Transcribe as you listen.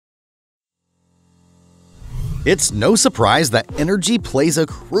It's no surprise that energy plays a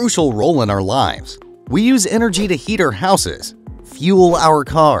crucial role in our lives. We use energy to heat our houses, fuel our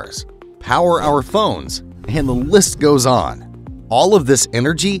cars, power our phones, and the list goes on. All of this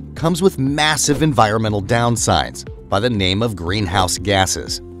energy comes with massive environmental downsides by the name of greenhouse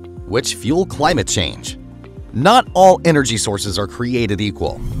gases, which fuel climate change. Not all energy sources are created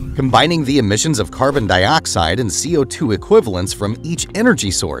equal. Combining the emissions of carbon dioxide and CO2 equivalents from each energy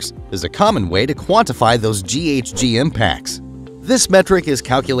source is a common way to quantify those GHG impacts. This metric is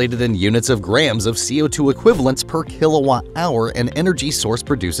calculated in units of grams of CO2 equivalents per kilowatt hour an energy source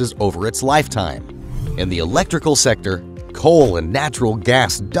produces over its lifetime. In the electrical sector, coal and natural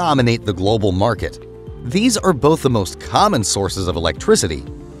gas dominate the global market. These are both the most common sources of electricity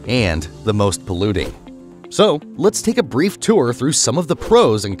and the most polluting. So, let's take a brief tour through some of the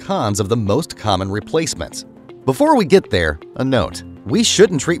pros and cons of the most common replacements. Before we get there, a note: we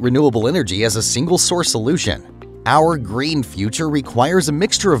shouldn't treat renewable energy as a single-source solution. Our green future requires a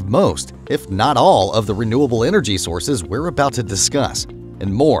mixture of most, if not all, of the renewable energy sources we're about to discuss,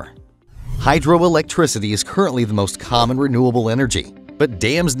 and more. Hydroelectricity is currently the most common renewable energy, but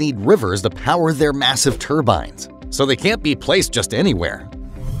dams need rivers to power their massive turbines, so they can't be placed just anywhere.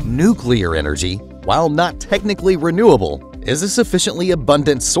 Nuclear energy, while not technically renewable, is a sufficiently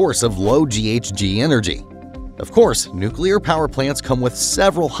abundant source of low GHG energy. Of course, nuclear power plants come with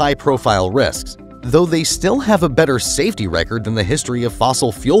several high-profile risks, though they still have a better safety record than the history of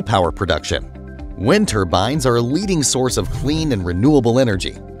fossil fuel power production. Wind turbines are a leading source of clean and renewable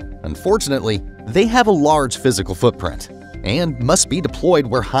energy. Unfortunately, they have a large physical footprint and must be deployed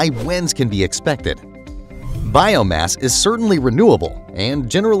where high winds can be expected. Biomass is certainly renewable and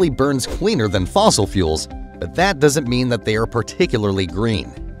generally burns cleaner than fossil fuels, but that doesn't mean that they are particularly green.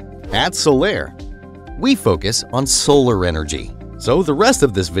 At Solaire, we focus on solar energy, so the rest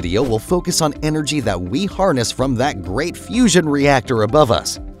of this video will focus on energy that we harness from that great fusion reactor above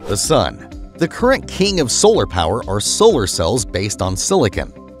us, the sun. The current king of solar power are solar cells based on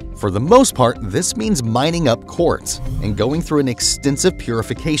silicon. For the most part, this means mining up quartz and going through an extensive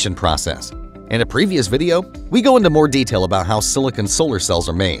purification process. In a previous video, we go into more detail about how silicon solar cells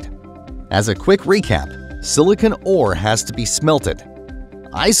are made. As a quick recap, silicon ore has to be smelted,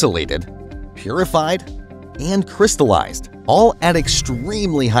 isolated, purified, and crystallized, all at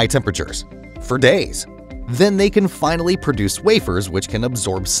extremely high temperatures, for days. Then they can finally produce wafers which can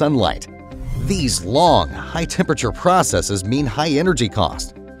absorb sunlight. These long, high-temperature processes mean high energy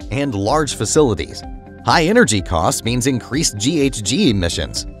cost and large facilities. High energy cost means increased GHG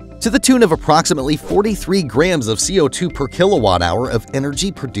emissions, to the tune of approximately 43 grams of CO2 per kilowatt hour of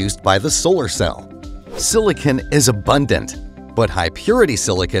energy produced by the solar cell. Silicon is abundant, but high-purity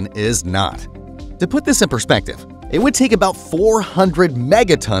silicon is not. To put this in perspective, it would take about 400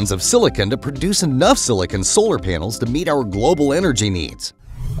 megatons of silicon to produce enough silicon solar panels to meet our global energy needs.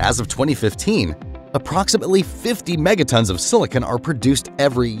 As of 2015, approximately 50 megatons of silicon are produced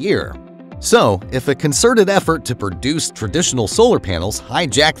every year. So, if a concerted effort to produce traditional solar panels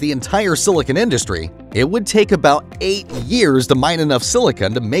hijacked the entire silicon industry, it would take about 8 years to mine enough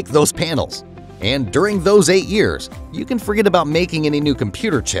silicon to make those panels. And during those 8 years, you can forget about making any new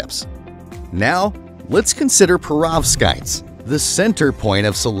computer chips. Now, let's consider perovskites, the center point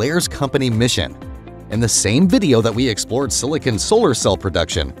of Solaire's company mission. In the same video that we explored silicon solar cell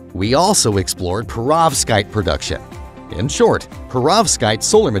production, we also explored perovskite production. In short, perovskite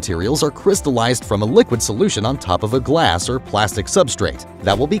solar materials are crystallized from a liquid solution on top of a glass or plastic substrate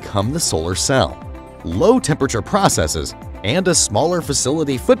that will become the solar cell. Low-temperature processes and a smaller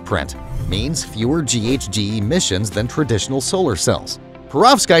facility footprint means fewer GHG emissions than traditional solar cells.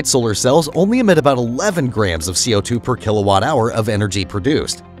 Perovskite solar cells only emit about 11 grams of CO2 per kilowatt hour of energy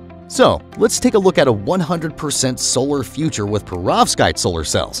produced. So, let's take a look at a 100% solar future with perovskite solar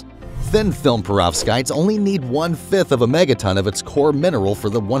cells. Thin-film perovskites only need 1/5 of a megaton of its core mineral for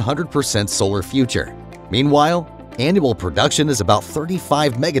the 100% solar future. Meanwhile, annual production is about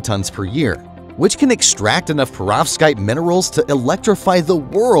 35 megatons per year, which can extract enough perovskite minerals to electrify the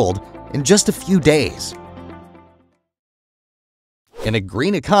world in just a few days. In a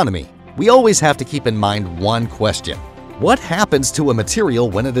green economy, we always have to keep in mind one question: what happens to a material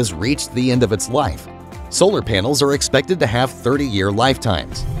when it has reached the end of its life? Solar panels are expected to have 30-year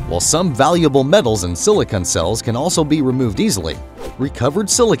lifetimes. While some valuable metals and silicon cells can also be removed easily, recovered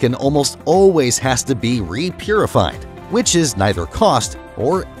silicon almost always has to be re-purified, which is neither cost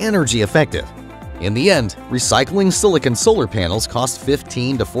or energy effective. In the end, recycling silicon solar panels costs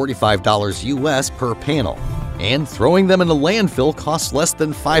 $15 to $45 US per panel, and throwing them in a landfill costs less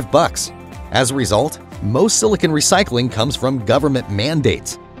than $5. As a result, most silicon recycling comes from government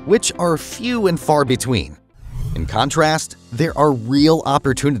mandates, which are few and far between. In contrast, there are real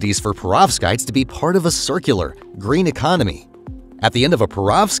opportunities for perovskites to be part of a circular, green economy. At the end of a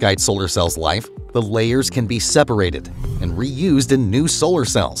perovskite solar cell's life, the layers can be separated and reused in new solar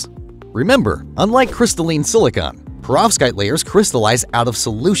cells. Remember, unlike crystalline silicon, perovskite layers crystallize out of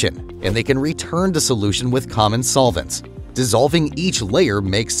solution, and they can return to solution with common solvents. Dissolving each layer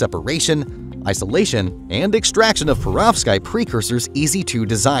makes separation, isolation, and extraction of perovskite precursors easy to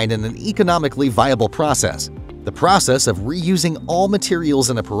design in an economically viable process. The process of reusing all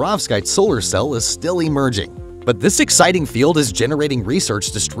materials in a perovskite solar cell is still emerging. But this exciting field is generating research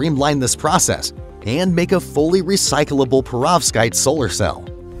to streamline this process and make a fully recyclable perovskite solar cell.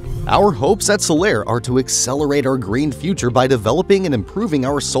 Our hopes at Solaire are to accelerate our green future by developing and improving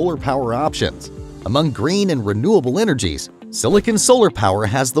our solar power options. Among green and renewable energies, silicon solar power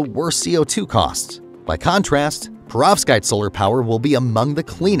has the worst CO2 costs. By contrast, perovskite solar power will be among the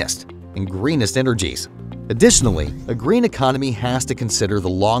cleanest and greenest energies. Additionally, a green economy has to consider the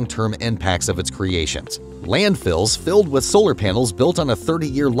long-term impacts of its creations. Landfills filled with solar panels built on a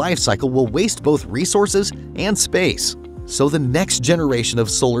 30-year life cycle will waste both resources and space. So the next generation of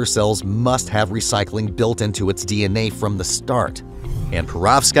solar cells must have recycling built into its DNA from the start. And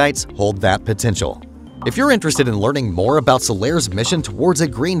perovskites hold that potential. If you're interested in learning more about Solaire's mission towards a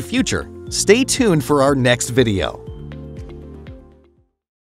green future, stay tuned for our next video.